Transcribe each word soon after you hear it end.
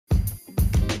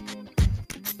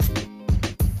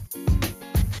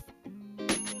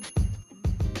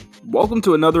Welcome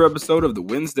to another episode of the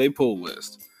Wednesday Pull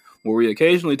List, where we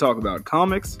occasionally talk about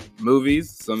comics, movies,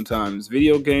 sometimes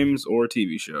video games, or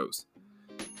TV shows.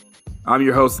 I'm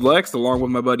your host Lex, along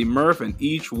with my buddy Murph, and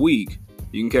each week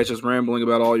you can catch us rambling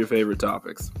about all your favorite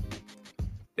topics.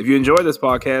 If you enjoy this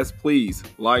podcast, please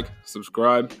like,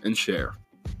 subscribe, and share.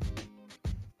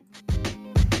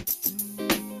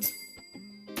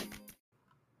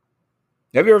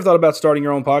 Have you ever thought about starting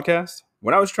your own podcast?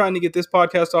 When I was trying to get this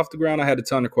podcast off the ground, I had a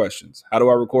ton of questions. How do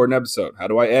I record an episode? How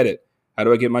do I edit? How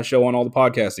do I get my show on all the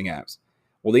podcasting apps?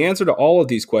 Well, the answer to all of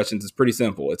these questions is pretty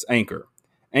simple. It's Anchor.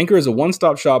 Anchor is a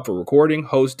one-stop shop for recording,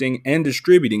 hosting, and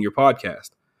distributing your podcast.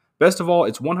 Best of all,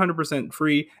 it's 100%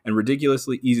 free and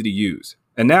ridiculously easy to use.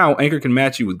 And now, Anchor can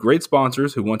match you with great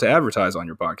sponsors who want to advertise on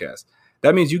your podcast.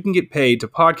 That means you can get paid to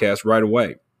podcast right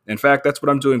away. In fact, that's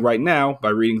what I'm doing right now by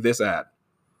reading this ad.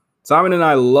 Simon and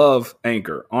I love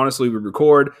Anchor. Honestly, we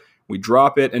record, we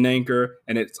drop it in Anchor,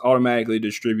 and it's automatically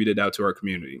distributed out to our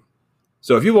community.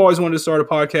 So if you've always wanted to start a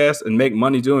podcast and make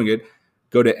money doing it,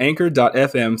 go to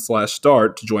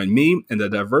anchor.fm/start to join me and the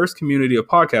diverse community of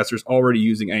podcasters already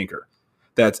using Anchor.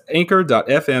 That's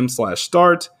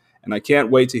anchor.fm/start, and I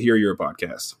can't wait to hear your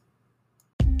podcast.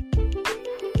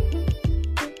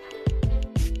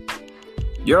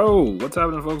 Yo, what's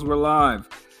happening, folks? We're live.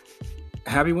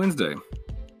 Happy Wednesday.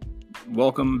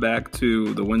 Welcome back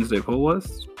to the Wednesday Pull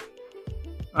List.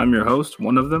 I'm your host,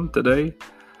 one of them today,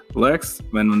 Lex,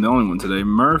 and I'm the only one today.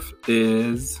 Murph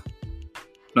is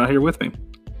not here with me.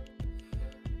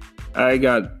 I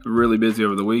got really busy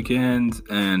over the weekend,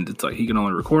 and it's like he can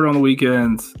only record on the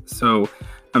weekends, so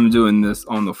I'm doing this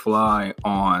on the fly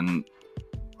on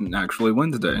actually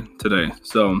Wednesday today.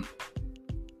 So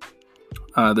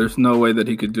there's no way that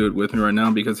he could do it with me right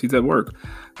now because he's at work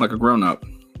like a grown-up.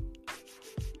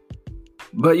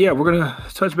 But yeah, we're going to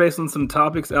touch base on some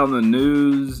topics out in the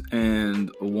news,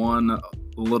 and one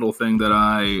little thing that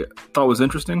I thought was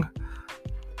interesting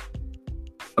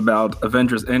about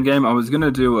Avengers Endgame. I was going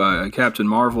to do a Captain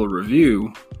Marvel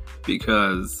review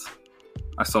because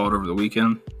I saw it over the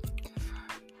weekend,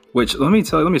 which let me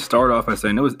start off by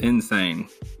saying it was insane.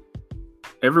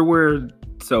 Everywhere,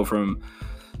 so from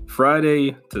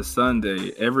Friday to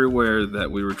Sunday, everywhere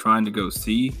that we were trying to go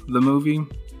see the movie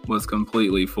was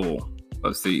completely full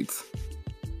of seats.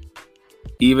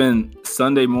 Even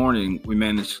Sunday morning, we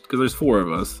managed, because there's four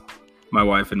of us, my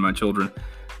wife and my children,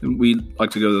 and we like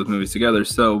to go to those movies together.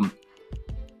 So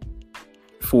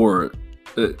for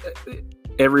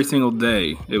every single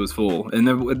day, it was full. And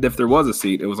if there was a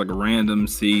seat, it was like a random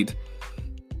seat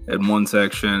in one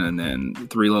section, and then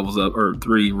three rows up,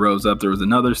 there was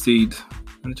another seat,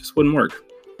 and it just wouldn't work.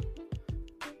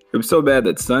 It was so bad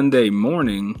that Sunday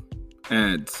morning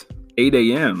at 8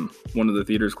 a.m., one of the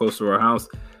theaters close to our house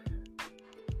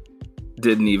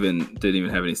didn't even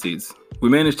have any seats. We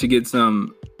managed to get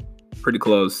some pretty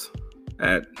close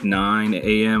at 9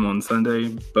 a.m. on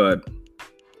Sunday, but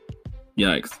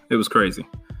yikes, it was crazy.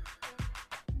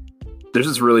 There's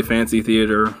this really fancy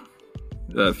theater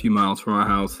a few miles from our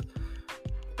house.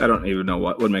 I don't even know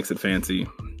what makes it fancy.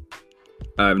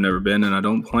 I've never been, and I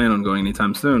don't plan on going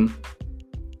anytime soon.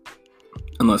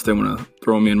 Unless they want to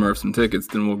throw me and Murph some tickets,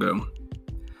 then we'll go.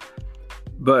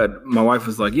 But my wife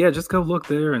was like, yeah, just go look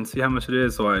there and see how much it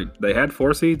is. So they had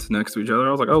four seats next to each other. I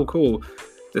was like, oh, cool.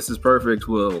 This is perfect.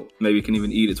 Well, maybe you can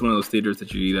even eat. It's one of those theaters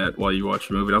that you eat at while you watch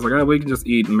the movie. And I was like, oh, we can just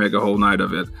eat and make a whole night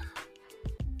of it.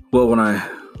 Well,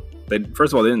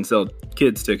 first of all, they didn't sell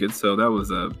kids tickets, so that was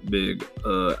a big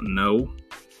no.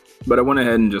 But I went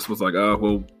ahead and just was like, oh,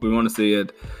 well, we want to see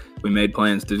it. We made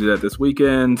plans to do that this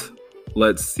weekend.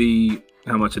 Let's see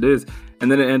how much it is.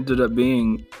 And then it ended up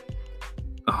being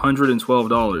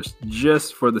 $112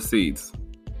 just for the seats.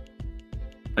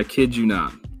 I kid you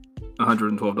not,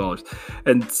 $112.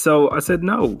 And so I said,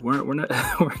 no, we're not.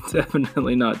 We're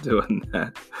definitely not doing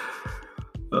that.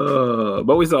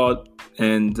 But we saw it,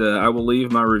 and I will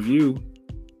leave my review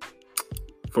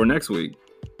for next week.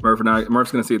 Murph's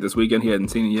going to see it this weekend. He hadn't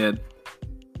seen it yet.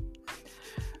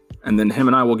 And then him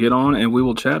and I will get on and we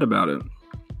will chat about it.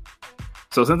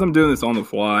 So since I'm doing this on the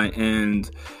fly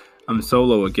and I'm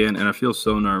solo again, and I feel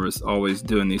so nervous always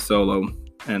doing these solo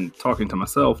and talking to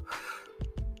myself,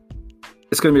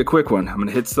 it's going to be a quick one. I'm going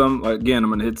to hit some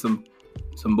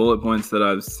bullet points that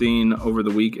I've seen over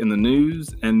the week in the news,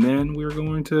 and then we're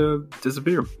going to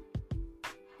disappear.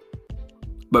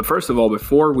 But first of all,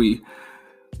 before we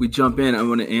jump in, I'm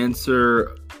going to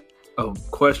answer a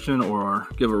question or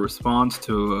give a response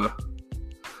to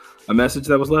a message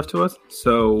that was left to us.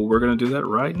 So we're going to do that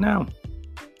right now.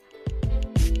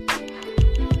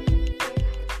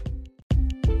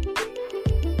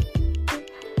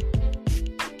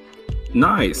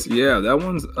 Nice. Yeah, that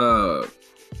one's a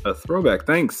throwback.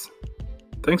 Thanks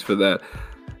for that.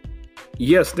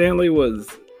 Yes, Stanley was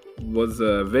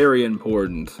very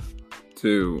important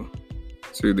to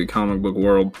the comic book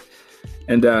world,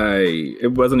 and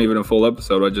it wasn't even a full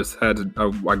episode. I just had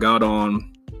to. I got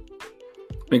on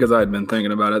because I had been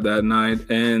thinking about it that night,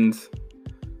 and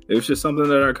it was just something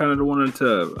that I kind of wanted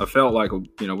to. I felt like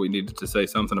we needed to say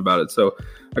something about it, so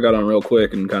I got on real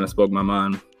quick and kind of spoke my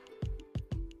mind.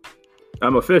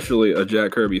 I'm officially a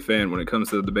Jack Kirby fan when it comes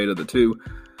to the debate of the two,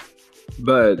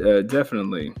 but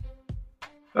definitely,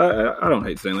 I don't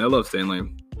hate Stanley. I love Stanley.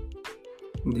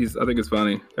 I think it's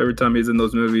funny every time he's in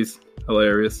those movies.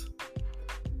 Hilarious.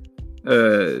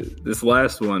 This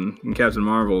last one in Captain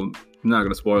Marvel, I'm not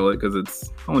going to spoil it because it's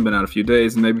only been out a few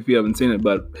days, and maybe if you haven't seen it,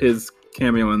 but his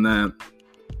cameo in that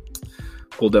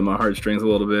pulled at my heartstrings a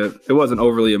little bit. It wasn't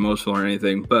overly emotional or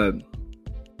anything, but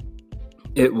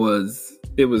it was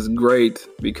great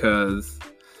because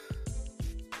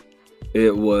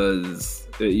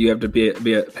you have to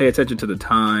pay attention to the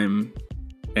time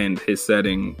and his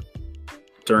setting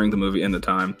during the movie and the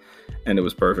time, and it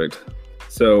was perfect.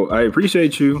 So I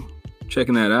appreciate you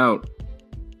checking that out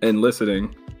and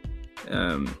listening.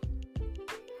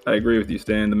 I agree with you,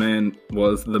 Stan. The man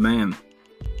was the man.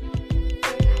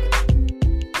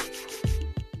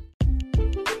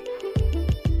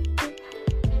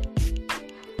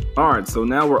 All right, so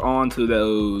now we're on to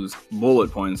those bullet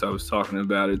points I was talking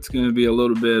about. It's going to be a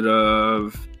little bit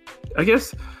of, I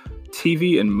guess,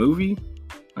 TV and movie.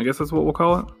 I guess that's what we'll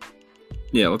call it.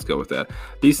 Yeah, let's go with that.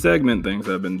 These segment things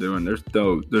I've been doing, there's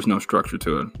no structure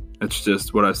to it. It's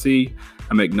just what I see,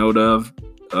 I make note of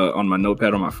on my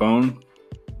notepad on my phone,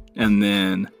 and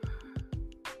then,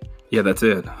 yeah, that's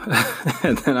it.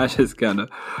 And then I just kind of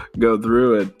go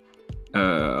through it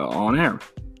on air.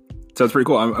 So it's pretty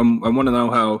cool. I want to know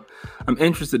how. I'm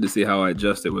interested to see how I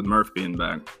adjust it with Murph being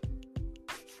back,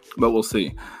 but we'll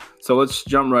see. So let's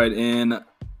jump right in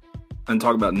and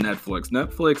talk about Netflix.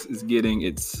 Netflix is getting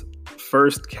its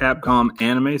first Capcom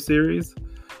anime series.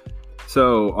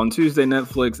 So on Tuesday,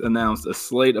 Netflix announced a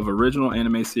slate of original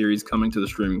anime series coming to the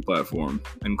streaming platform,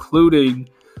 including,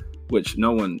 which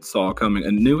no one saw coming,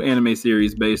 a new anime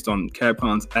series based on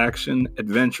Capcom's action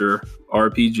adventure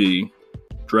RPG,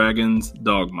 Dragon's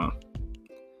Dogma.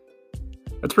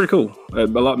 That's pretty cool.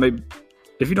 Maybe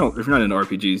if you're not into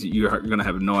RPGs, you're gonna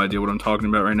have no idea what I'm talking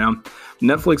about right now.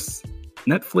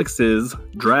 Netflix's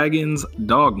Dragon's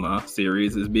Dogma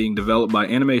series is being developed by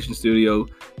animation studio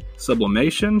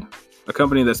Sublimation, a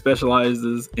company that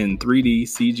specializes in 3D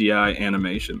CGI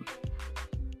animation.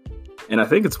 And I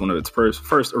think it's one of its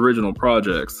first original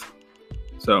projects.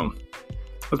 So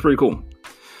that's pretty cool.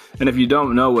 And if you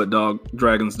don't know what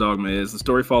Dragon's Dogma is, the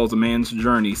story follows a man's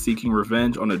journey seeking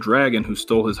revenge on a dragon who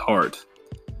stole his heart.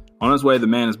 On his way, the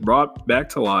man is brought back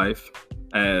to life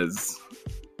as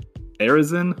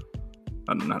Arisen.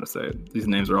 I don't know how to say it. These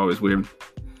names are always weird.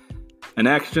 An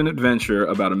action adventure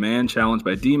about a man challenged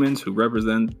by demons who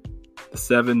represent the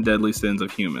 7 deadly sins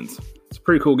of humans. It's a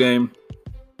pretty cool game.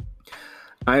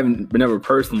 I haven't never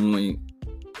personally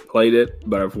played it,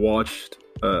 but I've watched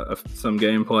some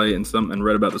gameplay and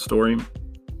read about the story,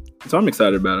 so I'm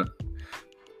excited about it.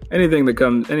 Any kind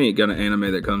of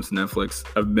anime that comes to Netflix,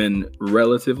 I've been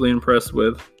relatively impressed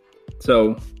with,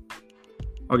 so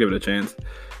I'll give it a chance.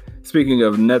 Speaking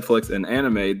of Netflix and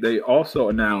anime, they also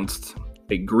announced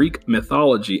a Greek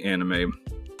mythology anime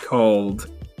called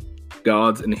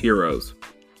Gods and Heroes.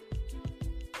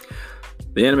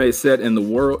 The anime is set in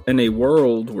a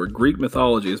world where Greek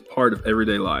mythology is part of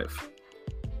everyday life.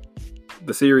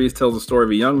 The series tells the story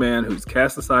of a young man who's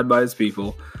cast aside by his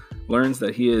people, learns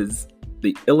that he is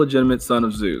the illegitimate son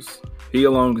of Zeus. He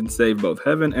alone can save both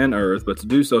heaven and earth, but to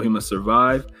do so he must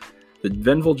survive the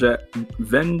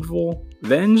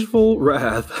vengeful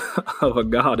wrath of a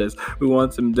goddess who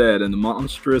wants him dead and the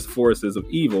monstrous forces of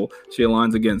evil she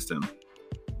aligns against him.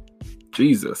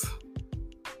 Jesus.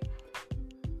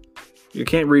 You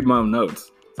can't read my own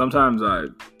notes. Sometimes I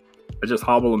just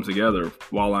hobble them together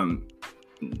while I'm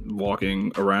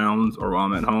walking around or while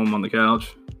I'm at home on the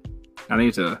couch. I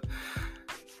need to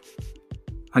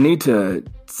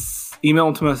email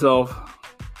them to myself,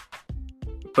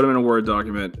 put them in a Word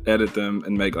document, edit them,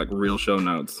 and make like real show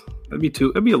notes. It'd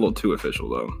be a little too official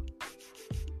though.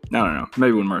 I don't know.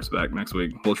 Maybe when Murph's back next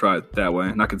week, we'll try it that way,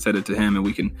 and I can send it to him, and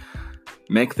we can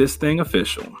make this thing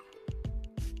official.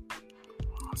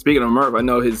 Speaking of Murph, I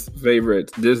know his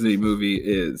favorite Disney movie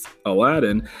is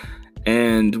Aladdin,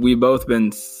 and we've both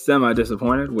been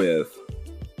semi-disappointed with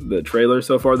the trailer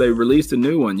so far. They released a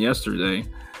new one yesterday,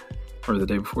 or the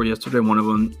day before yesterday, one of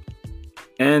them,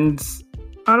 and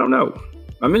I don't know.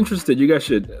 I'm interested. You guys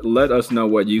should let us know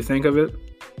what you think of it.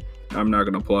 I'm not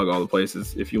going to plug all the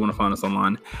places. If you want to find us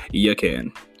online, you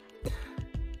can.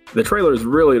 The trailer is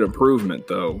really an improvement,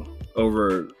 though,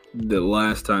 over the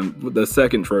last time, the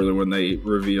second trailer when they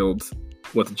revealed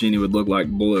what the genie would look like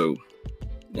blue.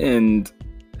 And,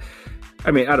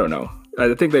 I mean, I don't know.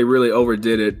 I think they really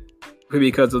overdid it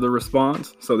because of the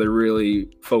response. So they really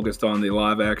focused on the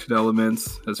live action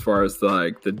elements as far as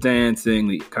like the dancing,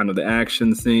 the kind of the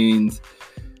action scenes.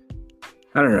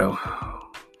 I don't know.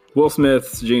 Will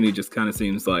Smith's genie just kind of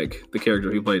seems like the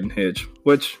character he played in Hitch,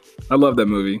 which I love that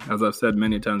movie, as I've said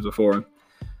many times before.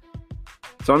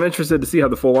 So I'm interested to see how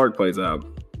the full arc plays out.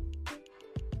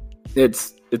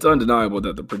 It's undeniable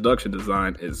that the production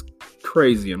design is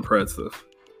crazy impressive.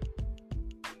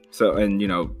 So, and you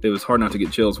know, it was hard not to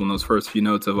get chills when those first few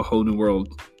notes of A Whole New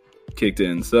World kicked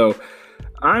in. So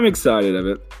I'm excited of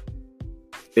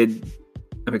it.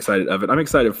 I'm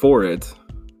excited for it.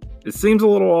 It seems a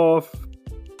little off.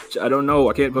 I don't know.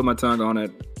 I can't put my tongue on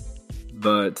it.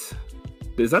 But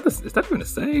is that even a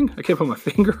saying? I can't put my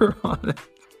finger on it.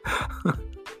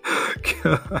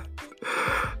 God,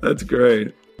 that's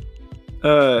great.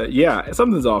 Yeah,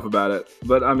 something's off about it,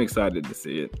 but I'm excited to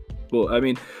see it. Well, I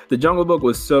mean, the Jungle Book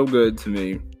was so good to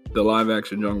me, the live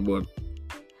action Jungle Book,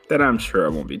 that I'm sure I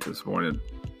won't be disappointed.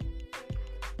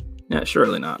 Yeah,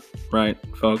 surely not, right,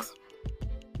 folks?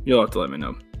 You'll have to let me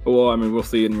know. Well, I mean, we'll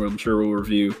see and I'm sure we'll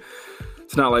review.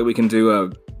 It's not like we can do a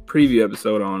preview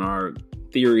episode on our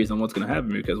theories on what's going to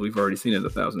happen because we've already seen it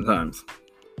 1,000 times.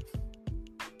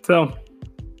 So,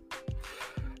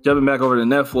 jumping back over to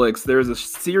Netflix, there's a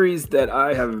series that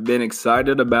I have been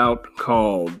excited about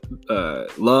called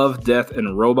Love, Death,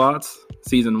 and Robots.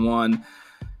 Season 1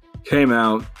 came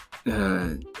out.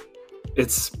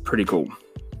 It's pretty cool.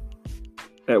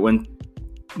 When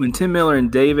Tim Miller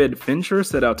and David Fincher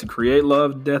set out to create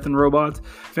Love, Death, and Robots,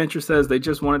 Fincher says they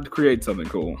just wanted to create something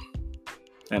cool.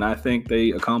 And I think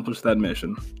they accomplished that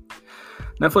mission.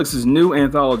 Netflix's new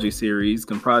anthology series,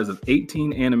 comprised of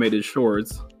 18 animated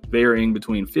shorts, varying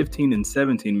between 15 and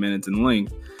 17 minutes in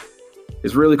length,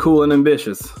 is really cool and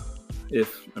ambitious.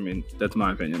 That's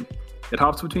my opinion. It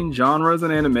hops between genres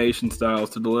and animation styles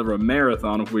to deliver a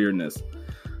marathon of weirdness.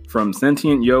 From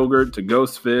sentient yogurt to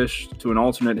ghost fish to an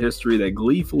alternate history that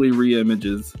gleefully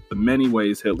reimages the many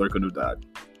ways Hitler could have died.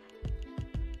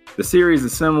 The series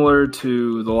is similar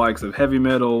to the likes of Heavy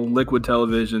Metal, Liquid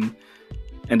Television,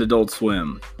 and Adult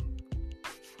Swim.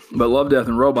 But Love, Death,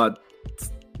 and Robots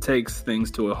takes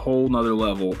things to a whole nother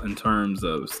level in terms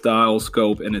of style,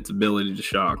 scope, and its ability to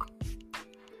shock.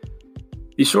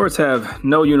 These shorts have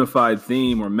no unified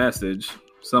theme or message.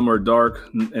 Some are dark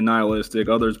and nihilistic,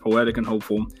 others poetic and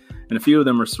hopeful, and a few of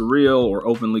them are surreal or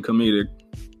openly comedic.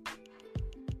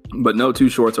 But no two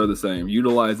shorts are the same,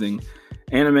 utilizing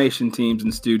animation teams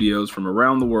and studios from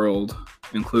around the world,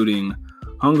 including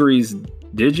Hungary's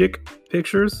Digic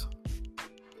Pictures.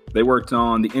 They worked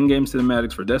on the in-game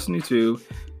cinematics for Destiny 2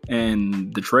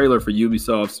 and the trailer for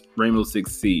Ubisoft's Rainbow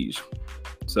Six Siege.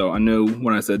 So I knew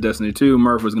when I said Destiny 2,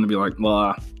 Murph was going to be like,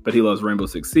 blah, but he loves Rainbow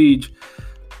Six Siege.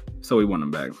 So we want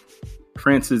him back.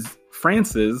 France's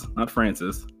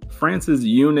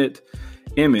unit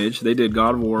Image, they did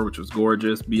God of War, which was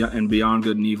gorgeous, and Beyond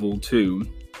Good and Evil 2.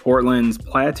 Portland's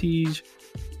Platige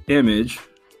Image,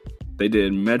 they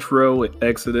did Metro,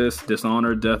 Exodus,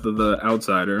 Dishonored, Death of the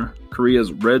Outsider.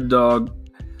 Korea's Red Dog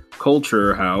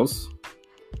Culture House.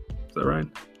 Is that right?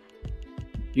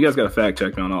 You guys got to fact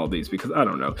check me on all of these because I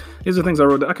don't know. These are things I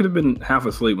wrote. I could have been half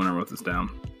asleep when I wrote this down.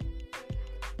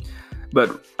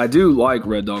 But I do like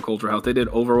Red Dog Culture House. They did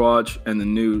Overwatch and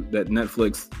that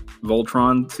Netflix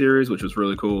Voltron series, which was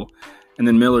really cool. And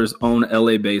then Miller's own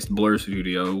LA-based Blur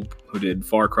Studio, who did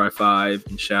Far Cry 5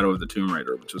 and Shadow of the Tomb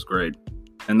Raider, which was great.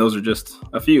 And those are just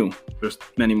a few. There's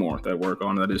many more that work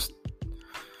on that.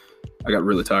 I got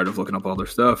really tired of looking up all their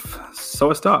stuff, so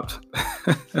I stopped.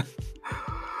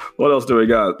 What else do we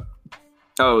got?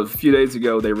 Oh, a few days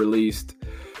ago they released,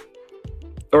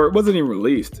 or it wasn't even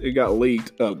released, it got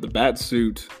leaked, the bat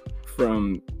suit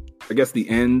from, I guess, the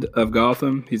end of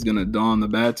Gotham. He's gonna don the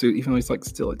bat suit, even though he's like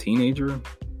still a teenager.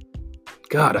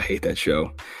 God, I hate that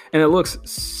show. And it looks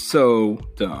so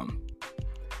dumb.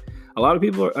 A lot of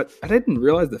people I didn't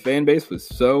realize the fan base was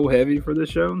so heavy for this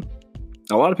show.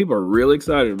 A lot of people are really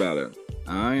excited about it.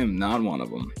 I am not one of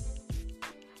them.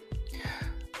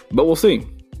 But we'll see.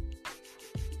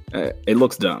 It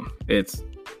looks dumb. It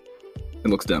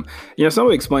looks dumb. You know,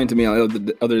 somebody explained to me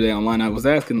the other day online, I was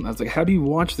like, how do you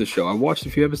watch this show? I watched a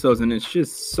few episodes and it's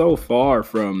just so far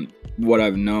from what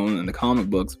I've known in the comic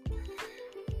books.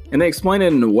 And they explained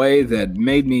it in a way that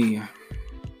made me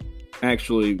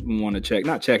actually want to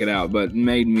not check it out, but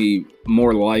made me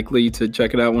more likely to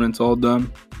check it out when it's all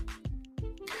done.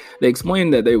 They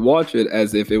explained that they watch it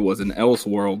as if it was an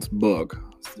Elseworlds book,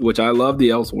 which I love the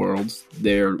Elseworlds.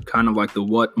 They're kind of like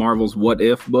the Marvel's What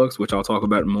If books, which I'll talk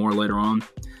about more later on.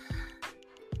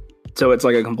 So it's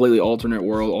like a completely alternate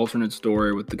world, alternate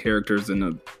story with the characters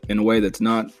in a way that's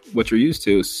not what you're used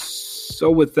to.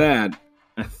 So with that,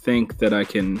 I think that I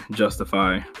can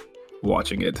justify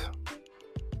watching it.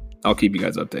 I'll keep you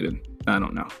guys updated. I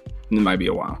don't know. It might be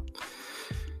a while.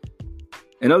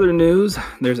 In other news,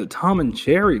 there's a Tom and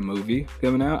Jerry movie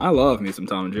coming out. I love me some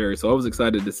Tom and Jerry, so I was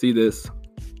excited to see this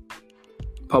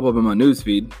pop up in my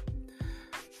newsfeed.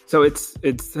 So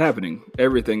it's happening.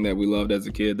 Everything that we loved as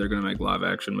a kid, they're going to make live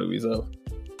action movies of.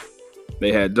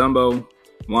 They had Dumbo,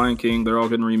 Lion King, they're all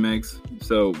getting remakes.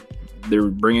 So they're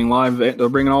bringing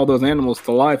all those animals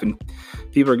to life, and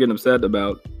people are getting upset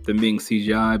about them being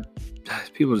CGI.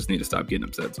 People just need to stop getting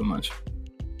upset so much.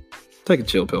 Take a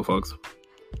chill pill, folks.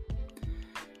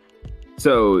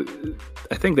 So,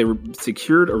 I think they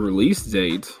secured a release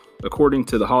date. According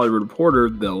to the Hollywood Reporter,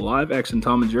 the live-action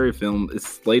Tom and Jerry film is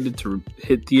slated to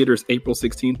hit theaters April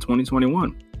 16th,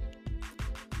 2021.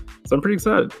 So I'm pretty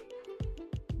excited.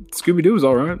 Scooby-Doo was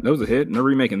alright. That was a hit. No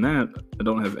remaking that. I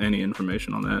don't have any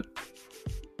information on that.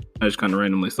 I just kind of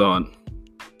randomly saw it.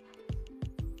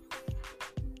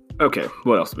 Okay,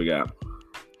 what else do we got?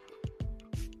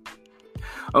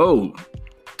 Oh,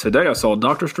 today I saw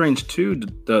Doctor Strange 2,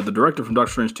 the director from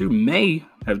Doctor Strange 2 may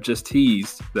have just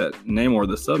teased that Namor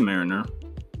the Submariner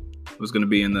was going to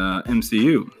be in the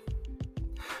MCU.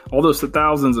 All those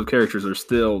thousands of characters are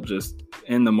still just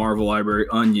in the Marvel library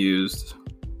unused.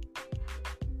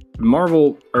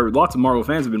 Lots of Marvel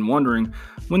fans have been wondering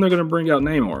when they're going to bring out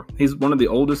Namor. He's one of the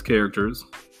oldest characters.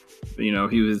 You know,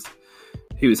 he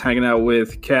was hanging out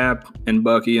with Cap and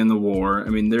Bucky in the war. I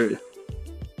mean,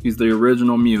 he's the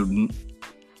original mutant.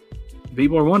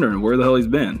 People are wondering where the hell he's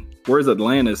been. Where's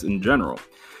Atlantis in general?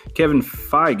 Kevin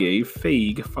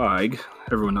Feige,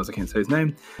 everyone knows I can't say his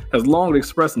name, has long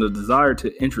expressed a desire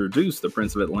to introduce the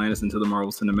Prince of Atlantis into the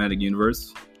Marvel Cinematic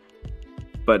Universe.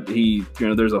 But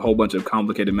there's a whole bunch of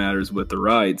complicated matters with the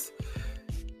rights.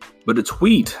 But a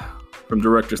tweet from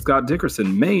director Scott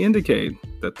Dickerson may indicate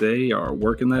that they are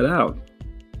working that out.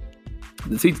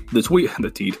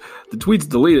 The tweet's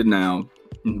deleted now,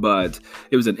 but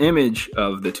it was an image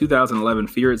of the 2011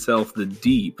 Fear Itself, The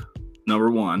Deep,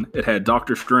 #1. It had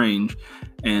Doctor Strange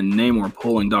and Namor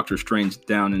pulling Doctor Strange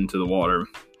down into the water.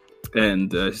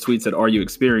 And his tweet said, "Are you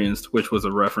experienced?" which was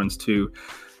a reference to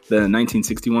the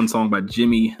 1961 song by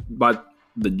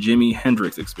the Jimi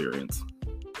Hendrix Experience.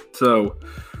 So,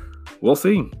 we'll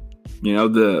see.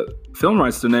 The film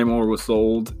rights to Namor was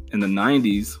sold in the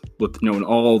 90s, when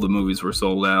all the movies were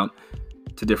sold out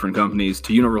to different companies,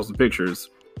 to Universal Pictures.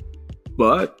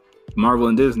 But Marvel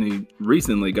and Disney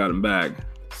recently got him back.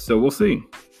 So we'll see.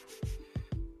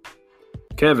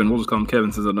 Kevin, we'll just call him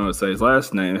Kevin since I don't know how to say his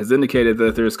last name, has indicated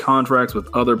that there's contracts with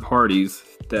other parties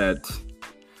that,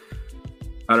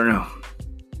 I don't know,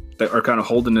 that are kind of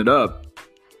holding it up.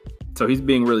 So he's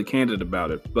being really candid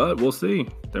about it. But we'll see.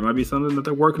 There might be something that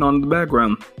they're working on in the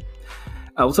background.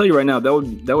 I will tell you right now, that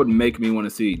would make me want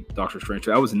to see Doctor Strange.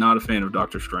 I was not a fan of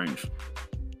Doctor Strange.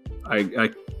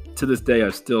 I to this day, I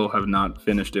still have not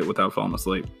finished it without falling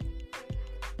asleep.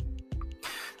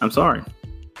 I'm sorry,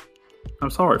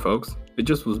 folks. It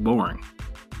just was boring.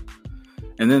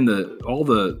 And then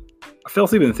I fell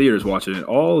asleep in the theaters watching it.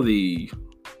 All the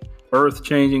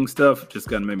earth-changing stuff just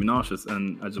kind of made me nauseous,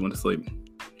 and I just went to sleep.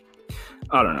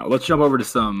 I don't know. Let's jump over to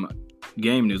some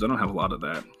game news. I don't have a lot of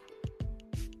that.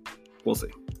 We'll see.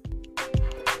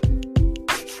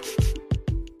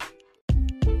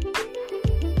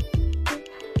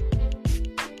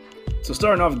 So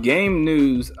starting off game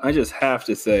news, I just have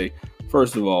to say,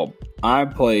 first of all, I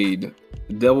played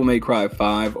Devil May Cry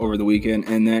 5 over the weekend,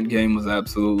 and that game was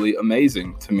absolutely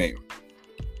amazing to me.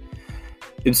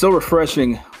 It's so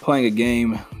refreshing playing a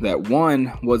game that,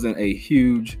 one, wasn't a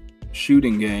huge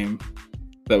shooting game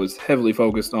that was heavily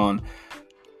focused on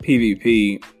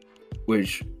PvP,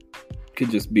 which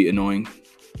could just be annoying,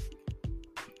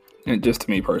 and just to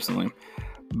me personally.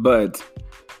 But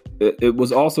it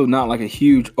was also not like a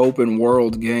huge open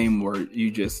world game where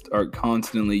you just are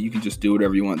constantly, you can just do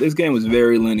whatever you want. This game was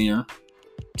very linear.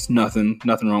 It's nothing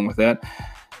wrong with that.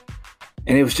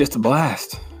 And it was just a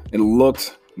blast. It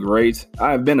looked great.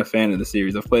 I've been a fan of the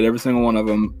series. I've played every single one of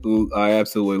them. I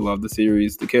absolutely love the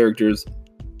series, the characters.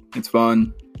 It's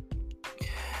fun.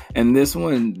 And this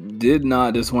one did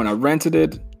not disappoint. I rented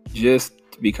it just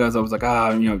because I was like,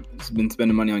 been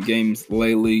spending money on games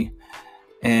lately.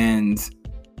 And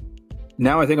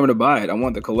Now I think I'm going to buy it. I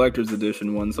want the collector's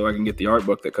edition one so I can get the art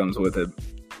book that comes with it.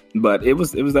 But it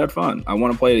was that fun. I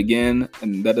want to play it again,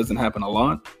 and that doesn't happen a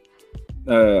lot.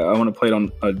 I want to play it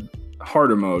on a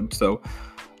harder mode, so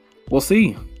we'll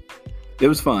see. It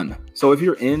was fun. So if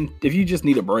you just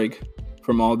need a break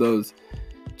from all those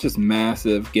just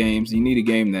massive games, you need a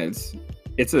game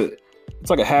it's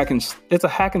like a hack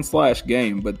and slash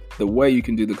game, but the way you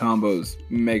can do the combos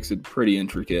makes it pretty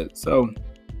intricate. So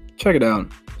check it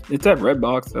out. It's at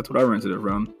Redbox. That's what I rented it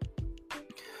from.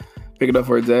 Pick it up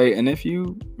for a day, and if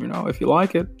you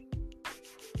like it,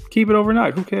 keep it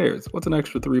overnight. Who cares? What's an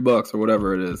extra $3 or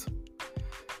whatever it is?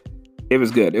 It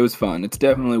was good. It was fun. It's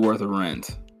definitely worth a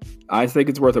rent. I think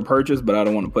it's worth a purchase, but I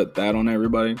don't want to put that on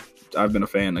everybody. I've been a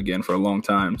fan again for a long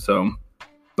time, so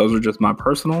those are just my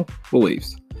personal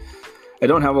beliefs. I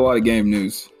don't have a lot of game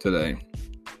news today.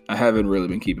 I haven't really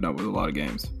been keeping up with a lot of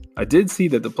games. I did see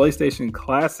that the PlayStation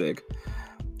Classic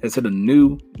has hit a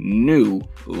new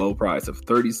low price of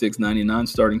 $36.99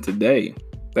 starting today.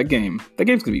 That game's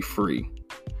gonna be free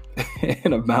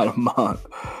in about a month.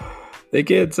 They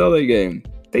can't sell that game.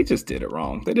 They just did it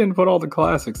wrong. They didn't put all the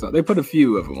classics on. They put a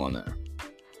few of them on there.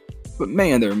 But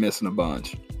man, they're missing a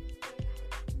bunch.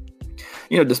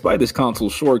 Despite this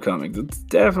console's shortcomings, it's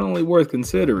definitely worth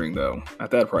considering, though,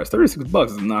 at that price. $36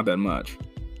 is not that much.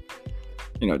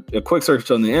 A quick search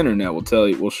on the internet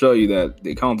will show you that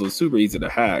the console is super easy to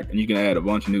hack, and you can add a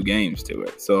bunch of new games to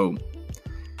it. So,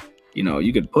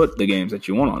 you could put the games that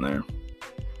you want on there.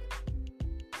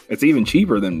 It's even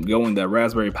cheaper than going that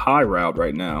Raspberry Pi route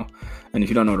right now. And if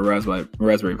you don't know what a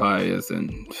Raspberry Pi is,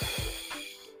 then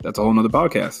that's a whole nother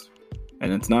podcast.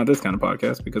 And it's not this kind of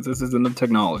podcast because this isn't a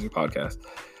technology podcast.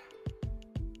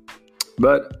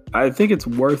 But I think it's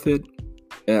worth it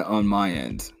on my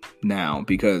end now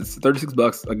because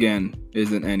 $36 again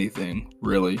isn't anything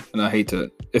really. And I hate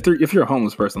to if you're a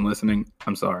homeless person listening,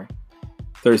 I'm sorry.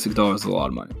 $36 is a lot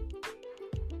of money.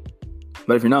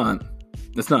 But if you're not,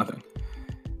 it's nothing.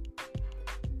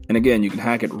 And again, you can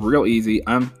hack it real easy.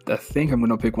 I think I'm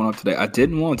going to pick one up today. I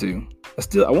didn't want to.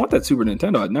 I want that Super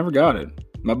Nintendo. I never got it.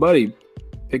 My buddy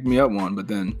picked me up one, but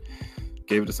then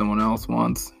gave it to someone else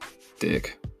once.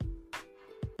 Dick.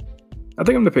 I think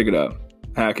I'm going to pick it up,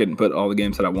 hack it, and put all the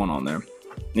games that I want on there.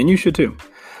 And you should too.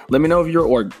 Let me know if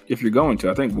you're going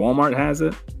to. I think Walmart has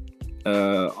it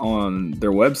on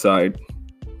their website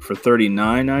for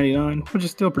 $39.99, which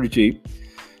is still pretty cheap.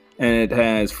 And it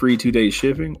has free 2-day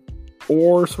shipping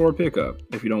or store pickup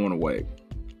if you don't want to wait.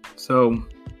 So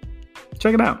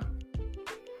check it out.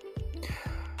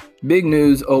 Big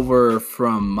news over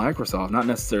from Microsoft, not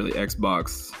necessarily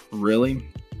Xbox, really.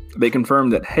 They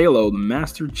confirmed that Halo, the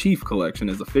Master Chief Collection,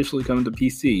 is officially coming to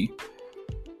PC,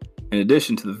 in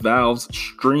addition to the Valve's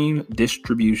Steam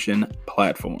distribution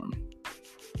platform.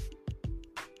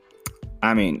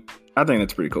 I mean, I think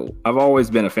that's pretty cool. I've always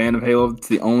been a fan of Halo. It's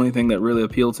the only thing that really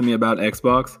appealed to me about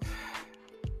Xbox.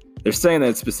 They're saying that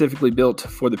it's specifically built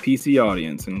for the PC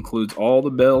audience and includes all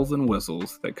the bells and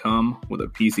whistles that come with a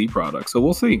PC product. So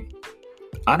we'll see.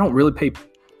 I don't really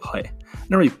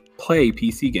play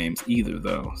PC games either,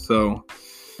 though. So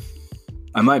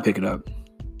I might pick it up.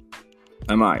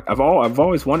 I might. I've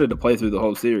always wanted to play through the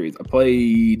whole series.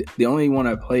 The only one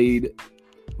I played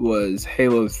was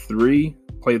Halo 3.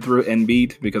 Played through and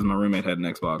beat because my roommate had an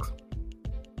Xbox.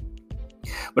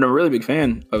 But I'm a really big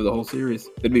fan of the whole series.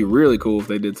 It'd be really cool if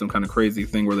they did some kind of crazy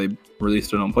thing where they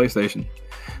released it on PlayStation.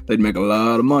 They'd make a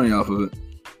lot of money off of it.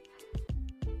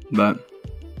 But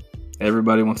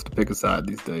everybody wants to pick a side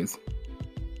these days.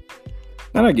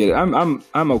 And I get it.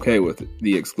 I'm okay with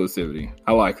the exclusivity.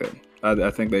 I like that.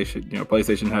 I think they should,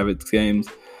 PlayStation have its games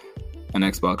and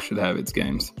Xbox should have its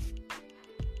games.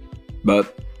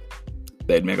 But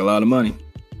they'd make a lot of money.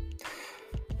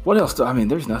 What else?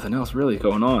 There's nothing else really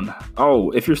going on.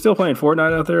 Oh, if you're still playing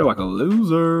Fortnite out there like a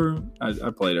loser, I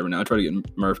play it every now. I try to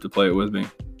get Murph to play it with me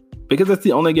because that's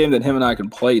the only game that him and I can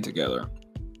play together.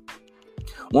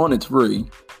 One, it's free,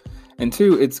 and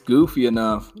two, it's goofy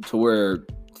enough to where,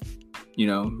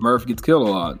 Murph gets killed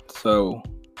a lot, so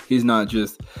he's not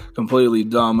just completely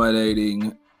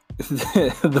dominating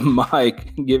the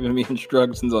mic, giving me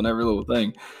instructions on every little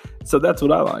thing. So that's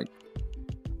what I like.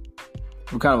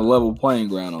 I'm kind of a level playing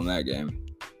ground on that game.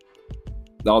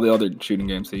 All the other shooting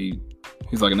games he's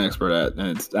like an expert at,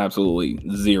 and it's absolutely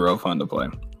zero fun to play.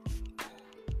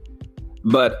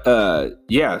 But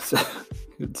yes,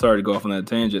 sorry to go off on that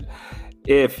tangent.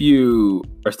 If you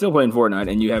are still playing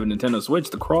Fortnite and you have a Nintendo Switch,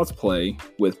 the cross-play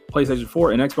with PlayStation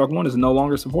 4 and Xbox One is no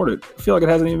longer supported. I feel like it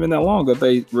hasn't even been that long that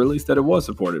they released that it was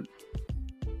supported.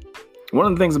 One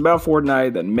of the things about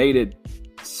Fortnite that made it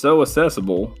so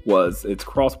accessible was its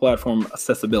cross-platform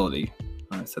accessibility.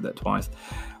 I said that twice.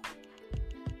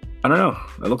 I don't know.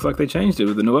 It looks like they changed it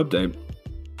with the new update.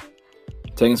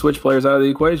 Taking Switch players out of the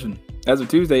equation. As of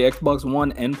Tuesday, Xbox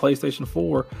One and PlayStation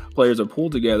 4 players are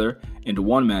pulled together into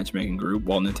one matchmaking group,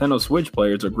 while Nintendo Switch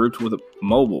players are grouped with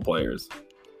mobile players.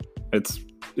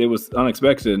 It was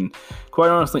unexpected and, quite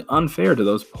honestly, unfair to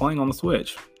those playing on the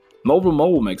Switch.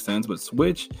 Mobile makes sense, but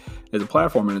Switch is a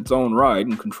platform in its own right,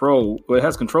 and it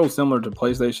has control similar to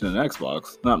PlayStation and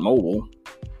Xbox, not mobile.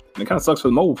 And it kind of sucks for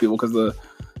the mobile people because the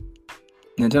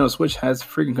Nintendo Switch has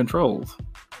freaking controls.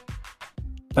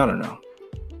 I don't know.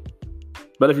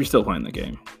 But if you're still playing the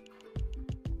game,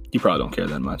 you probably don't care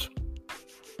that much.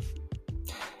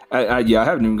 I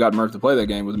haven't even got Murph to play that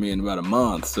game with me in about a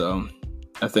month, so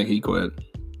I think he quit.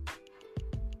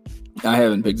 I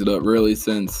haven't picked it up really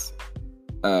since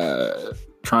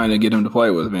trying to get him to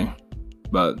play with me.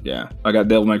 But yeah, I got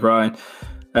Devil May Cry.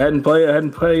 I hadn't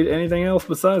played anything else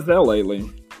besides that lately.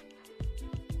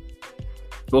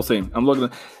 We'll see. I'm looking.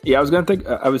 I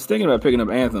was thinking about picking up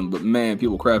Anthem, but man,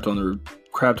 people crapped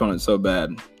on it so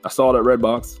bad. I saw it at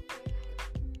Redbox.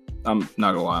 I'm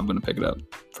not gonna lie, I'm gonna pick it up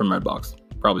from Redbox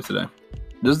probably today,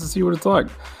 just to see what it's like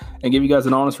and give you guys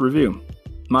an honest review,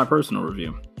 my personal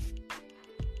review.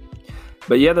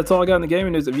 But yeah, that's all I got in the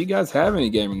gaming news. If you guys have any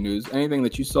gaming news, anything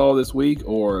that you saw this week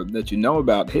or that you know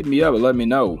about, hit me up and let me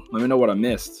know. Let me know what I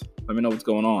missed. Let me know what's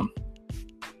going on.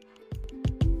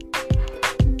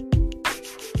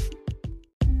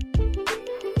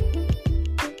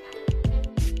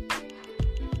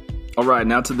 All right,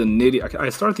 now to the nitty. I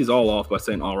start these all off by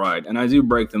saying all right, and I do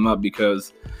break them up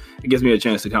because it gives me a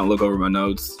chance to kind of look over my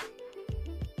notes.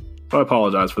 So I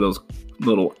apologize for those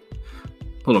little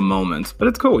moments, but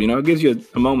it's cool. It gives you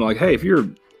a moment like, hey, if you're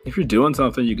doing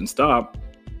something, you can stop.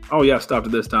 Oh yeah, I stopped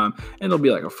at this time, and it'll be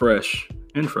like a fresh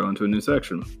intro into a new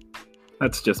section.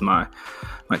 That's just my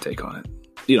take on it.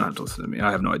 You don't have to listen to me. I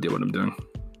have no idea what I'm doing.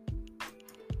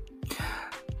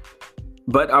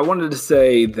 But I wanted to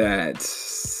say that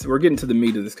we're getting to the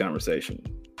meat of this conversation.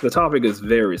 The topic is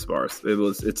very sparse.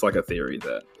 It's like a theory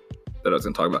that I was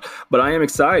going to talk about. But I am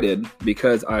excited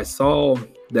because I saw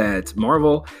that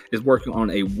Marvel is working on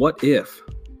a What If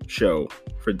show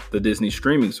for the Disney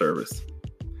streaming service.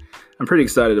 I'm pretty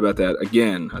excited about that.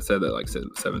 Again, I said that like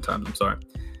 7 times. I'm sorry.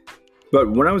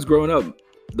 But when I was growing up,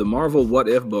 the Marvel What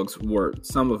If books were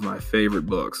some of my favorite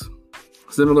books.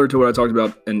 Similar to what I talked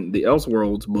about in the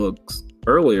Elseworlds books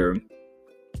earlier,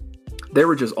 they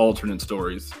were just alternate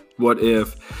stories. What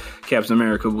if Captain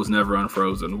America was never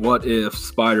unfrozen? What if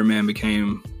Spider-Man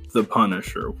became the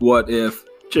Punisher? What if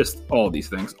just all these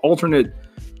things? Alternate.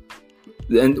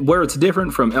 And where it's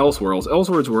different from Elseworlds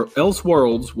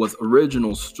was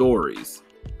original stories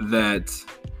that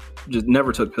just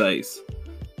never took place.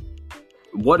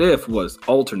 What If was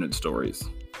alternate stories.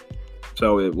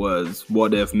 So it was,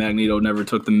 what if Magneto never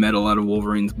took the metal out of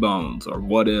Wolverine's bones? Or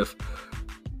what if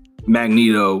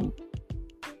Magneto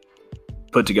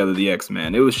put together the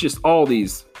X-Men? It was just all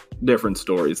these different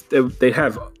stories. They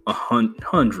have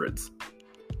hundreds.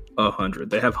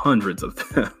 They have hundreds of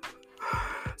them.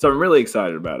 So I'm really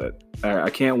excited about it. I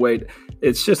can't wait.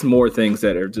 It's just more things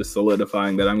that are just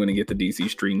solidifying that I'm going to get the DC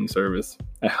streaming service.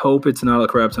 I hope it's not a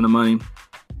crap ton of money.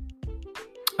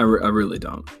 I really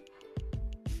don't.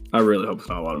 I really hope it's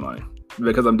not a lot of money,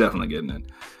 because I'm definitely getting it.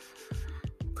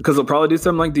 Because they'll probably do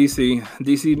something like DC.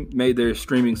 DC made their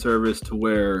streaming service to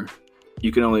where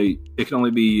it can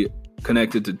only be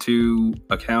connected to 2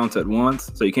 accounts at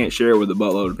once, so you can't share it with a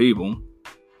buttload of people.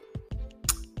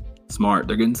 Smart.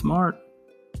 They're getting smart.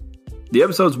 The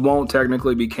episodes won't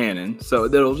technically be canon, so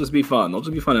it'll just be fun. They'll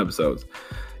just be fun episodes.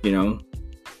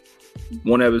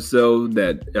 One episode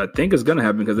that I think is going to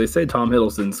happen, because they say Tom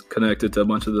Hiddleston's connected to a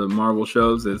bunch of the Marvel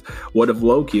shows, is what if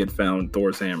Loki had found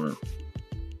Thor's hammer,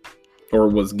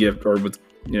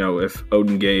 if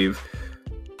Odin gave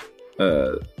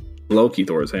Loki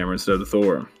Thor's hammer instead of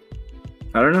Thor.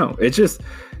 I don't know. It's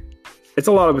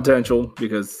a lot of potential,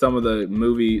 because some of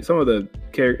the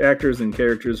actors and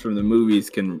characters from the movies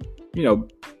can,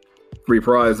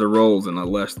 reprise their roles in a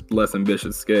less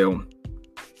ambitious scale.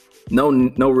 No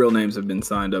real names have been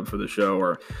signed up for the show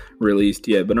or released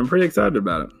yet, but I'm pretty excited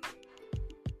about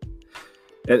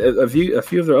it. A few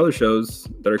of their other shows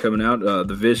that are coming out,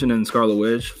 The Vision and Scarlet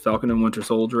Witch, Falcon and Winter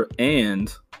Soldier,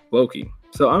 and Loki.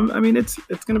 So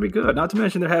it's going to be good. Not to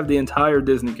mention they have the entire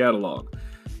Disney catalog.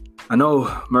 I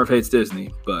know Murph hates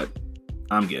Disney, but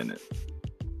I'm getting it.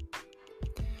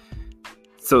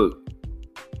 So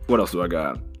what else do I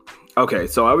got? Okay,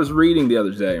 so I was reading the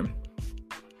other day.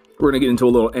 We're going to get into a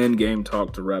little end game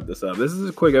talk to wrap this up. This is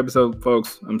a quick episode,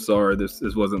 folks. I'm sorry. This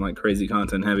wasn't like crazy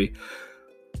content heavy.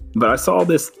 But I saw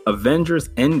this Avengers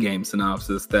Endgame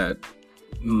synopsis that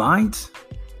might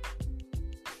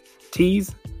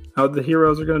tease how the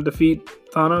heroes are going to defeat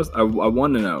Thanos. I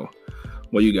want to know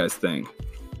what you guys think.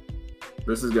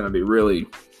 This is going to be really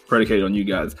predicated on you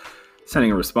guys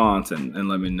sending a response and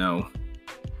let me know.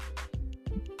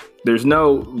 Let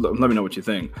me know what you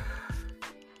think.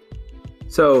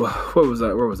 So, where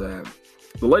was I at?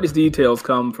 The latest details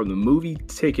come from the movie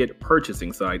ticket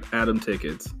purchasing site Atom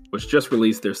Tickets, which just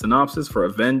released their synopsis for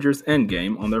Avengers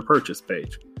Endgame on their purchase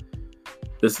page.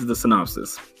 This is the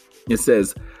synopsis. It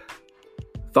says,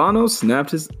 Thanos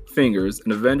snapped his fingers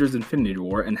in Avengers Infinity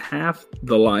War and half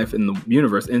the life in the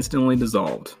universe instantly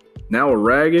dissolved. Now a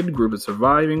ragged group of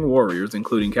surviving warriors,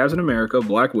 including Captain America,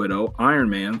 Black Widow, Iron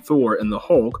Man, Thor, and the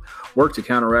Hulk, work to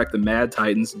counteract the Mad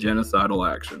Titans'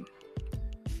 genocidal action.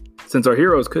 Since our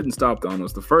heroes couldn't stop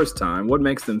Thanos the first time, what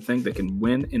makes them think they can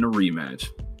win in a rematch?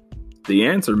 The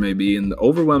answer may be in the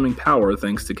overwhelming power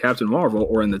thanks to Captain Marvel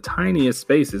or in the tiniest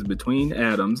spaces between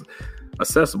atoms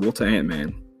accessible to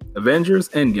Ant-Man. Avengers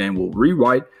Endgame will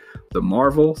rewrite the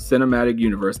Marvel Cinematic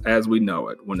Universe as we know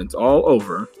it. When it's all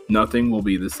over, nothing will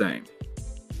be the same.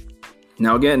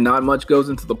 Now again, not much goes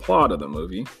into the plot of the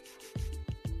movie.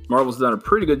 Marvel's done a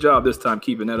pretty good job this time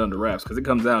keeping that under wraps because it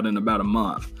comes out in about a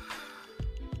month.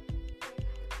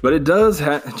 But it does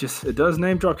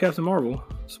name drop Captain Marvel.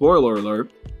 Spoiler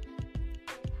alert.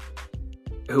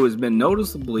 Who has been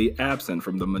noticeably absent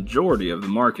from the majority of the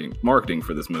marketing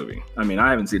for this movie. I mean,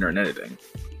 I haven't seen her in anything.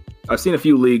 I've seen a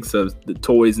few leaks of the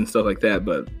toys and stuff like that,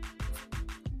 but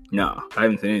no, I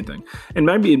haven't seen anything. And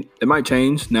maybe it might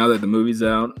change now that the movie's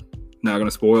out. Not going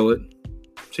to spoil it.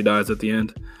 She dies at the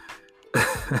end.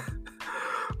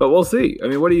 But we'll see. I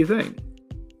mean, what do you think?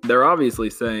 They're obviously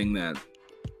saying that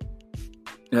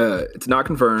it's not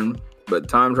confirmed, but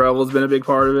time travel has been a big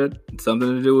part of it. It's something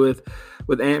to do with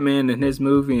Ant-Man and his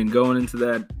movie and going into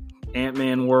that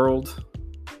Ant-Man world.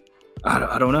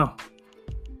 I don't know.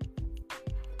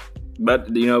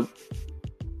 But, you know,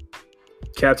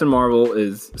 Captain Marvel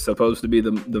is supposed to be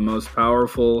the most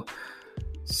powerful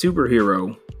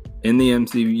superhero in the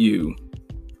MCU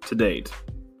to date.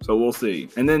 So we'll see.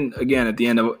 And then, again, at the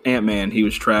end of Ant-Man, he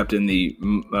was trapped in the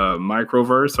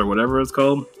microverse or whatever it's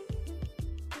called.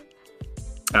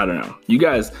 I don't know. You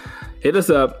guys, hit us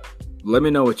up. Let me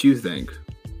know what you think.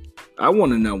 I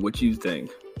want to know what you think.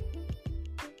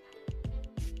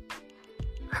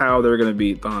 How they're going to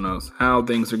beat Thanos. How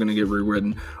things are going to get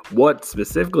rewritten. What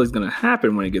specifically is going to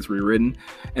happen when it gets rewritten.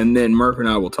 And then Merc and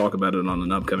I will talk about it on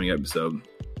an upcoming episode.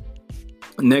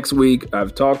 Next week,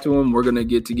 I've talked to him. We're going to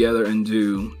get together and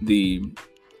do the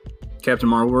Captain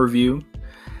Marvel review.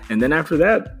 And then after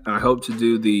that, I hope to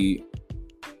do the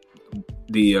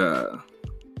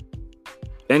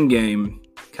Endgame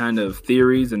kind of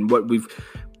theories and what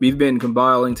we've been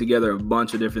compiling together a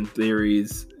bunch of different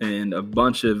theories and a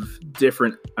bunch of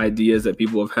different ideas that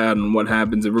people have had on what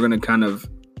happens, and we're going to kind of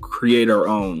create our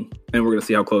own, and we're going to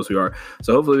see how close we are.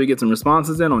 So hopefully we get some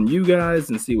responses in on you guys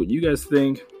and see what you guys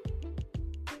think,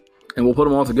 and we'll put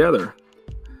them all together.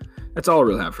 That's all I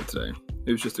really have for today.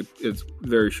 It's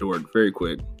very short, very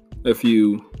quick.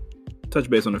 Touch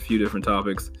base on a few different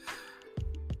topics.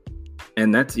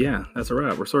 And that's a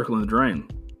wrap. We're circling the drain.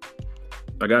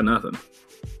 I got nothing.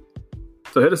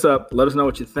 So hit us up. Let us know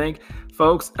what you think.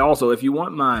 Folks, also, if you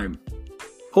want my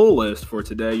pull list for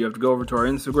today, you have to go over to our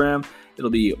Instagram. It'll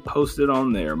be posted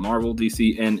on there. Marvel,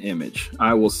 DC, and Image.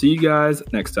 I will see you guys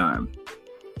next time.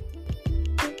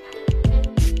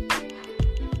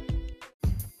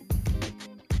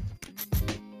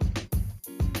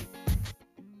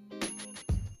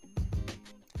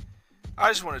 I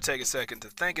just want to take a second to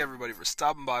thank everybody for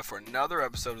stopping by for another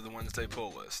episode of the Wednesday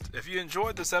Pull List. If you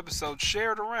enjoyed this episode,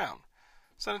 share it around.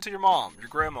 Send it to your mom, your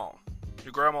grandma,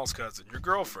 your grandma's cousin, your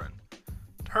girlfriend,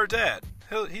 her dad.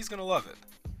 He's going to love it.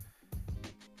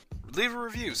 Leave a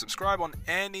review. Subscribe on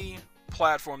any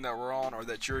platform that we're on or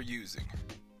that you're using.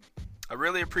 I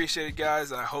really appreciate it,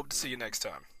 guys, and I hope to see you next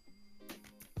time.